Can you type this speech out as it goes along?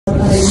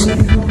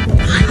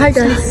Hi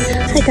guys.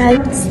 Hi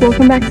guys.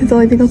 Welcome back to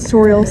Dolly Dinkle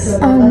Tutorials.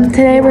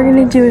 Today we're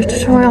gonna do a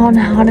tutorial on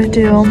how to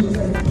do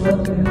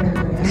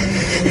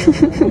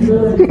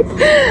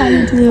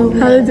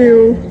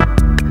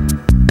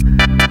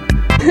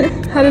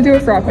how to do a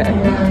frappe.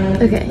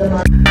 Okay.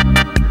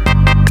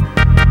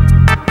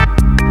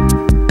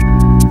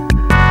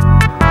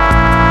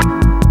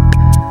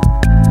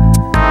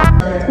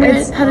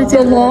 It's how to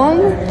do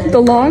the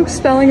long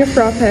spelling of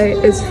frappe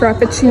is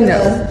frappuccino.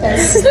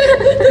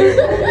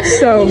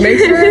 So make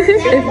sure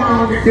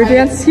if your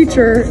dance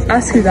teacher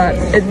asks you that,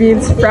 it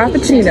means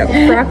frappuccino.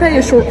 Frappe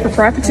is short for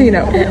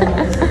frappuccino.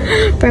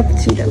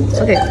 Frappuccino.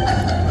 Okay.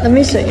 Let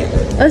me show you.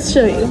 Let's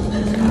show you.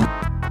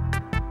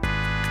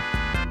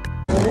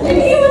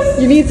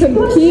 You need some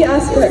key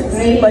aspects,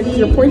 like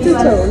your pointed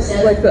toes,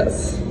 like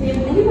this.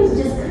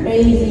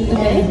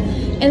 Okay.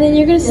 And then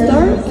you're gonna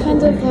start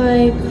kind of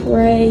like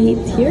right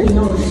here.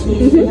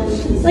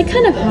 Like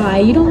kind of high,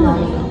 you don't want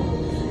to.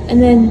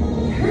 And then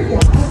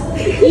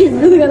you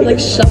really gotta like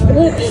shuffle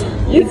it.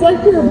 It's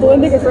like you're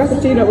blending a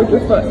frappuccino with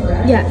your foot.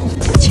 Yeah.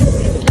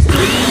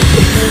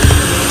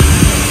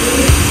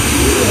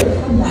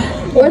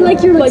 Or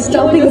like you're like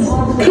stomping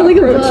like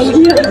a bug.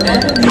 Yeah.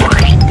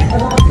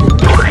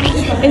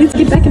 And just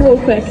get back in real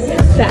quick.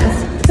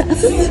 Fast.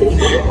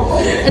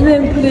 And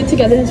then put it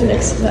together into an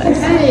exercise.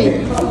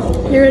 Hey.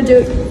 You're gonna do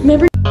it.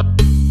 Remember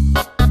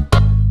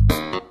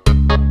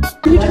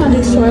your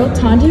tandu soil,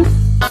 tandu?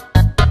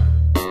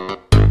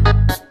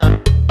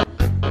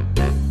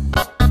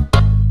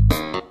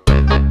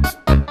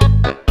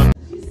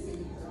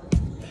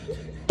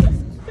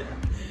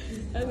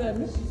 And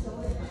then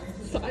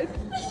side.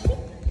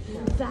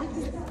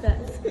 That's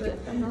best, but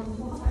I'm not.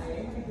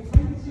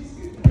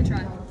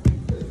 Try.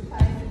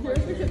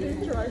 Here's the kid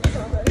who's trying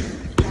frappe.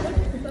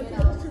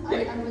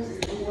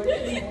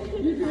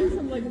 You're doing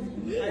some like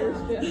Irish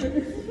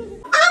dancing.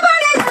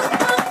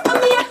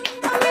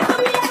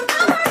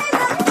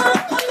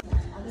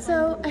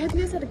 So I hope you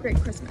guys had a great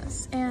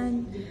Christmas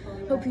and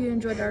hope you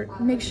enjoyed our.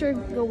 Make sure to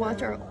go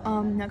watch our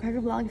Nutcracker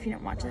vlog if you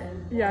didn't watch it.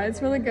 Yeah,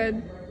 it's really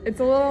good. It's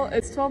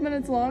 12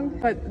 minutes long,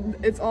 but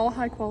it's all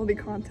high quality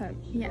content.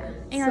 Yeah,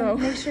 and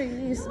make sure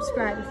you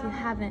subscribe if you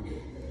haven't,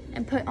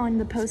 and put on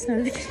the post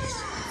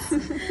notifications.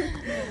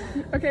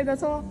 Okay,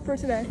 that's all for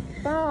today.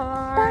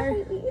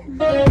 Bye.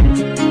 Bye.